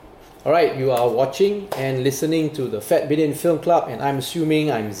Alright, you are watching and listening to the Fat Billion Film Club, and I'm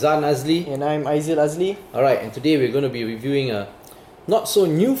assuming I'm Zan Azli. And I'm Aizil Azli. Alright, and today we're going to be reviewing a not so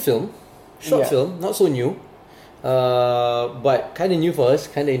new film, short film, not so new, but kind of new for us,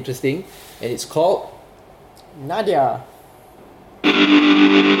 kind of interesting, and it's called Nadia.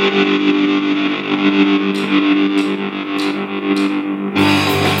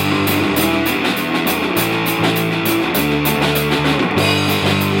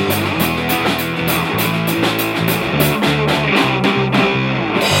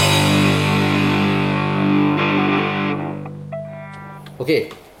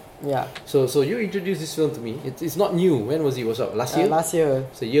 Okay. Yeah. So you introduced this film to me. It's not new. When was it? Was it last year? Last year.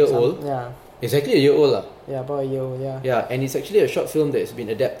 It's a year old. Yeah. Exactly a year old lah. Yeah, about a year old. Yeah. Yeah, and it's actually a short film that's been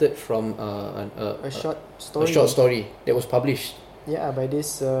adapted from A short story. a short story that was published Yeah, by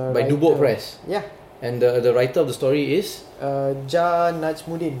this. by writer. Dubo Press. Yeah. And the writer of the story is Jah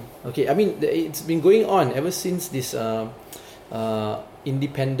Najmuddin. okay. I mean, it's been going on ever since this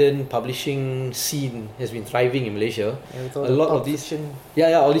independent publishing scene has been thriving in Malaysia. Yeah, A lot of these, fiction.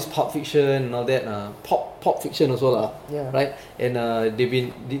 all this pulp fiction and all that, pop fiction also lah. Yeah. Right, and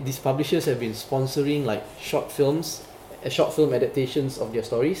these publishers have been sponsoring like short film adaptations of their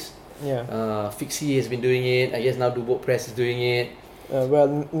stories. Yeah. Fixie has been doing it. I guess now Dubo Press is doing it.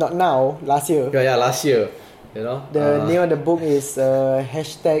 Well, not now. Last year. Yeah, last year. You know. The name of the book is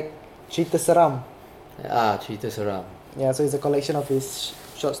hashtag Cerita Seram. Cerita Seram. Yeah, so it's a collection of his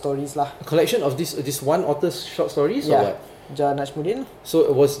short stories lah. A collection of this one author's short stories, or what? Jah Najmuddin. So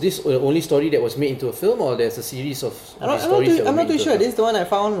was this the only story that was made into a film, or there's a series of stories? I'm not too sure. This is the one I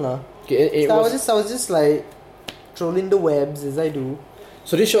found lah. Okay, I was just like trolling the webs as I do.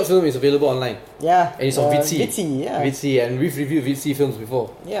 so this short film is available online. Yeah. And it's on Vidsi. Vidsi, yeah. Vidsi, and we've reviewed Vidsi films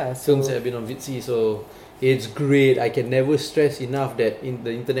before. Yeah. So, Films that have been on Vidsi, so it's great. I can never stress enough that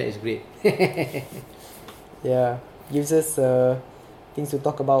the internet is great. yeah, gives us things to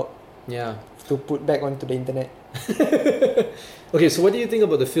talk about, Yeah. to put back onto the internet. Okay, so what do you think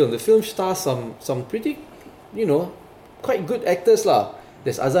about the film? The film stars some pretty, quite good actors lah.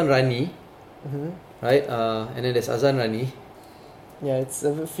 There's Azan Rani, right? And then there's Azan Rani. Yeah, it's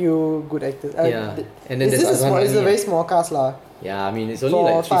a few good actors. Yeah, and then there's it's Azan Rani. a very small cast lah. Yeah, I mean it's only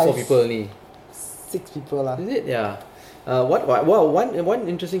like 3-4 people only. 6 people lah. Is it? Yeah. One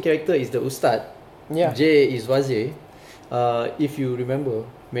interesting character is the Ustad. Yeah. Jay Izwazi. If you remember,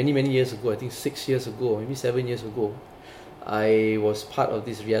 many years ago, I think 6 years ago, maybe 7 years ago, I was part of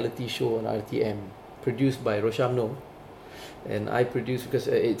this reality show on RTM, produced by Roshamno, and I produced because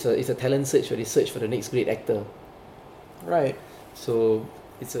it's a talent search, where they search for the next great actor. Right. So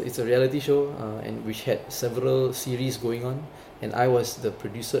it's a reality show, and which had several series going on, and I was the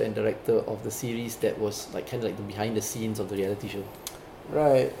producer and director of the series that was like kind of like the behind the scenes of the reality show.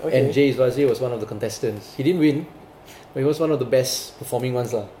 Right. Okay. And Jay Izwazi was one of the contestants. He didn't win, but he was one of the best performing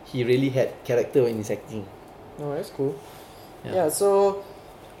ones lah. He really had character in his acting. Oh, that's cool. Yeah. Yeah. So,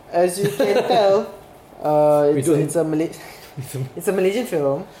 as you can tell, it's a Malaysian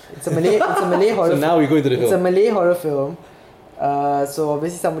film. It's a Malay horror. So now we go into the It's a film. Malay horror film. So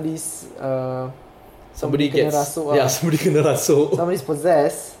obviously Somebody kena gets rasuk somebody kena rasuk somebody's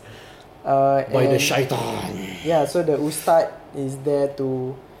possessed. by the and- shaitan. Yeah, so the Ustad is there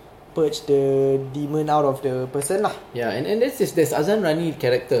to purge the demon out of the person lah. Yeah, and there's Azan Rani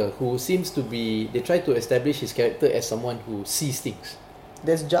character who seems to be, they try to establish his character as someone who sees things.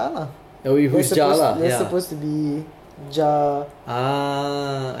 There's Jah lah. Who's Jah lah? There's Yeah. supposed to be Jah.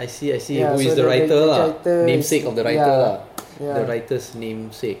 I see. Yeah, Who is so the writer lah? character Namesake is- of the writer lah. Yeah. The writer's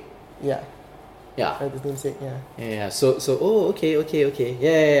namesake. Yeah. Yeah. Writer's namesake. Yeah. Yeah. So okay.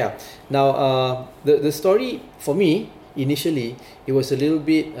 Yeah. Now the story for me initially, it was a little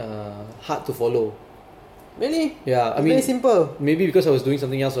bit hard to follow. Really? Yeah, I It's mean very simple. maybe because I was doing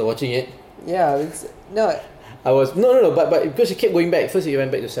something else while watching it. Yeah. It's no. I was no, but because it kept going back. First it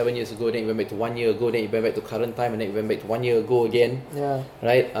went back to 7 years ago, then it went back to 1 year ago, then it went back to current time, and then it went back to 1 year ago again. Yeah.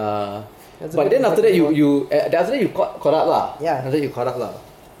 Right? That's a But bit then after that hard to after that you caught up lah. Yeah. After that you caught up lah.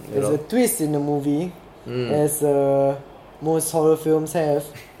 You There's know? a twist in the movie, Mm. as most horror films have.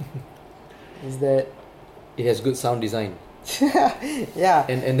 Is that It has good sound design. yeah?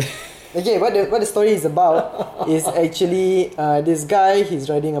 And Okay, what the story is about is actually this guy, he's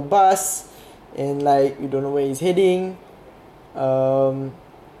riding a bus, and like you don't know where he's heading.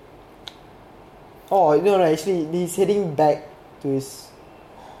 Actually he's heading back to his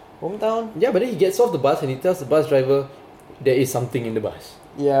hometown. yeah, but then he gets off the bus and he tells the bus driver there is something in the bus.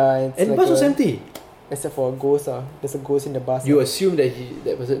 Yeah, it's And the like bus was empty. except for a ghost. There's a ghost in the bus. You assume that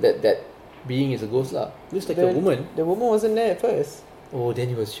that being is a ghost lah. Looks like a woman. The woman wasn't there at first. Oh, then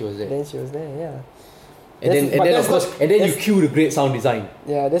she was there. Then she was there. Yeah. And then of course, and then you cue the great sound design.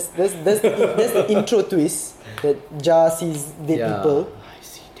 Yeah, that's the intro twist that Jar sees dead people. I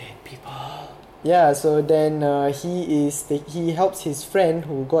see dead people. Yeah, so then he helps his friend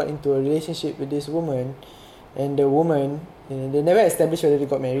who got into a relationship with this woman, and the woman they never established whether they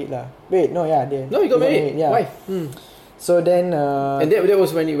got married lah. Wait, no, yeah, he got married. Yeah. Why? So then, and that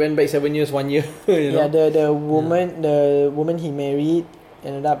was when he went back 7 years, 1 year. You know? Yeah, the woman he married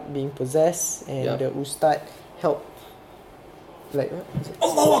ended up being possessed, and the ustad helped. Like what?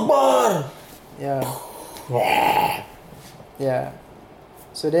 Allahu Akbar. Yeah. Yeah.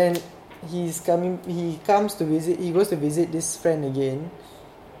 So then he goes to visit this friend again,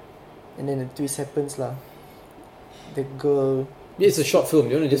 and then the twist happens lah. The girl. It's a short film.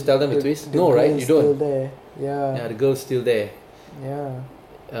 You want to just tell them the twist? No, right? You don't. Still there. Yeah. Yeah, the girl's still there. Yeah.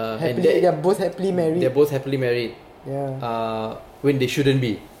 And they're both happily married. They're both happily married. Yeah. When they shouldn't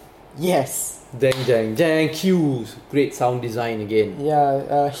be. Yes. Dang, jang, jang, cues. Great sound design again.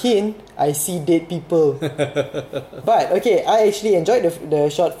 Yeah. Hint. I see dead people. But okay, I actually enjoyed the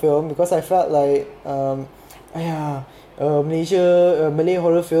short film because I felt like Malay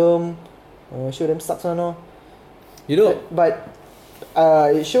horror film. Show them sucks on no. You know, but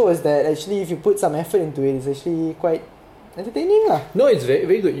it shows that actually if you put some effort into it, it's actually quite entertaining lah. No, it's very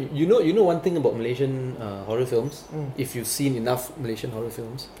very good. You know one thing about Malaysian horror films. If you've seen enough Malaysian horror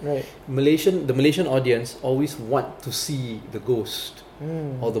films, right? The Malaysian audience always want to see the ghost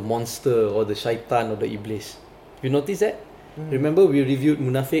or the monster or the shaitan or the iblis. You notice that? Remember we reviewed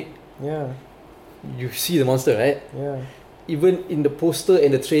Munafik? Yeah. You see the monster, right? Yeah. Even in the poster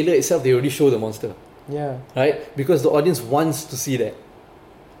and the trailer itself, they already show the monster. Yeah. Right? Because the audience wants to see that.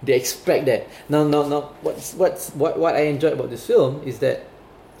 They expect that. Now what I enjoyed about this film is that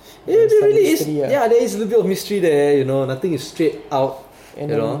it really is. Yeah, there is a little bit of mystery there, you know, nothing is straight out. And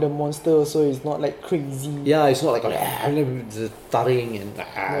then the monster also is not like crazy. Yeah, it's not like the taring and the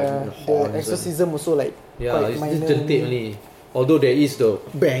exorcism also like quite it's minor. just only. Although there is the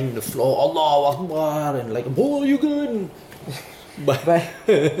bang the floor, Allah Akbar, and like, boy, you good. But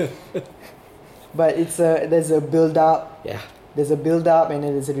but there's a build up. Yeah. There's a build up and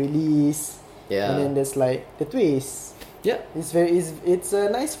then there's a release. Yeah. And then there's like the twist. Yeah. It's a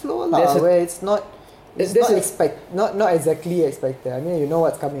nice flow lah, where it's not not exactly expected. I mean, you know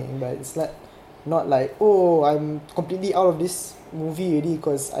what's coming, but it's not like, oh, I'm completely out of this movie already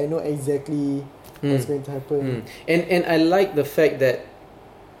because I know exactly what's going to happen. And I like the fact that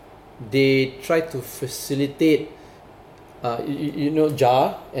they try to facilitate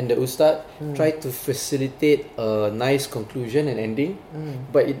Jar and the Ustad try to facilitate a nice conclusion and ending,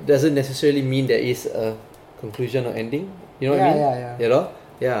 but it doesn't necessarily mean there is a conclusion or ending. You know what I mean? Yeah. You know?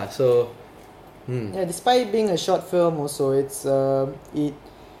 Yeah, so yeah, despite being a short film also, it's it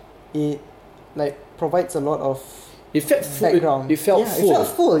like provides a lot of background. It felt full. It felt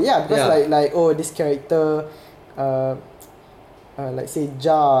full, yeah, because like oh, this character like say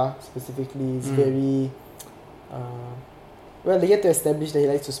Jar specifically is very well, they get to establish that he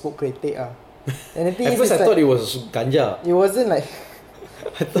likes to smoke kretek. And the thing At first I thought it was ganja. It wasn't like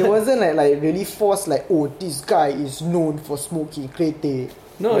it wasn't like really forced like, oh, this guy is known for smoking kretek.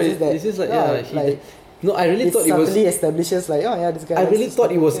 No, it's just like no, I really thought it was subtly establishes like, oh yeah, this guy. I really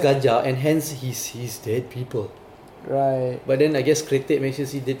thought it was ganja, and hence he's dead people. Right. But then I guess kretek makes you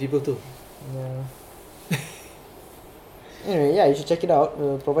see dead people too. Yeah. Anyway, yeah, you should check it out.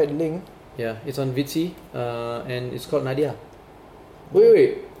 We'll provide the link. Yeah, it's on Vitsy, and it's called Nadia.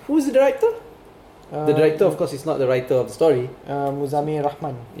 Wait, who's the director? The director, of course, is not the writer of the story. Muzamil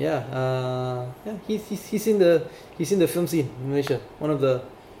Rahman. Yeah, he's in the film scene in Malaysia. One of the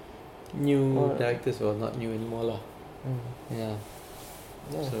new directors, well, not new anymore lah. Yeah.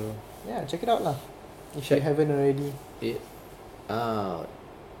 So yeah, check it out lah. If you haven't already. It's a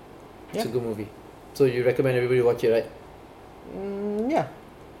good movie. So you recommend everybody watch it, right? Yeah.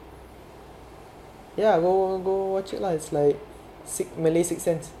 Yeah, go watch it lah. It's like Malay Sixth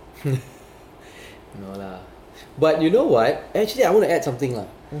Sense. No lah. But you know what? Actually, I want to add something lah.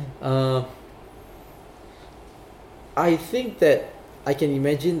 I think that I can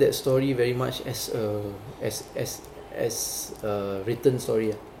imagine that story very much as a written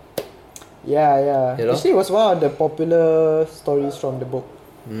story. Yeah. You know? Actually, it was one of the popular stories from the book.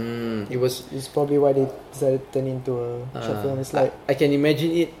 It's probably why they decided to turn into a short film. It's like I can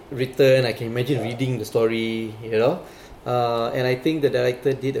imagine it written. I can imagine reading the story. You know, and I think the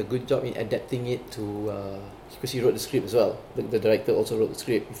director did a good job in adapting it to because he wrote the script as well. The director also wrote the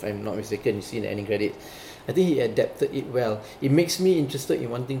script, if I'm not mistaken. You see in the ending credit. I think he adapted it well. It makes me interested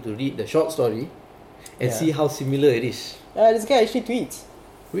in wanting to read the short story, and see how similar it is. This guy actually tweets.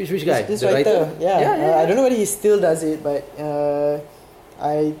 Which guy? This writer? Yeah. I don't know whether he still does it, but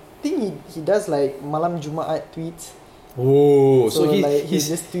I think he does like Malam Jumaat tweets. Oh, so he's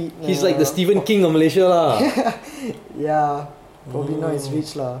just tweet. He's like the Stephen King of Malaysia lah. Yeah, probably not his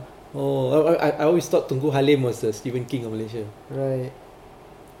reach lah. Oh, I always thought Tunku Halim was the Stephen King of Malaysia. Right.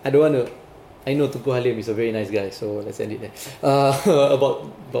 I know Tunku Halim is a very nice guy, so let's end it there.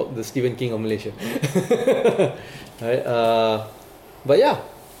 About the Stephen King of Malaysia. Right. But yeah,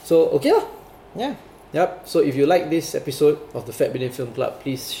 so okay lah. Yeah. Yep. So if you like this episode of the Fat Bidin Film Club,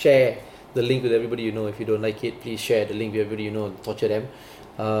 please share the link with everybody you know. If you don't like it, please share the link with everybody you know. Torture them.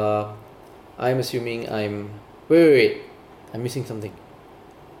 I'm assuming Wait. I'm missing something.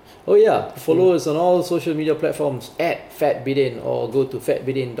 Oh yeah, follow us on all social media platforms at FatBidin, or go to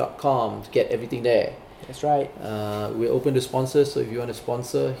fatbidin.com to get everything there. That's right. We're open to sponsors, so if you want to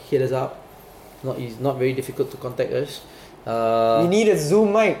sponsor, hit us up. It's not very difficult to contact us. We need a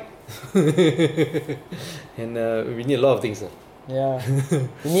Zoom mic. And we need a lot of things. Yeah.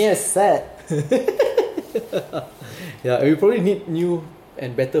 We need a set. Yeah, and we probably need new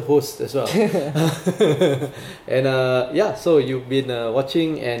and better hosts as well. And yeah, so you've been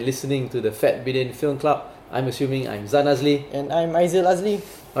watching and listening to the Fat Bidin Film Club. I'm assuming I'm Zan Azli. And I'm Aizil Azli.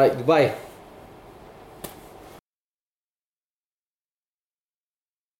 Alright, goodbye.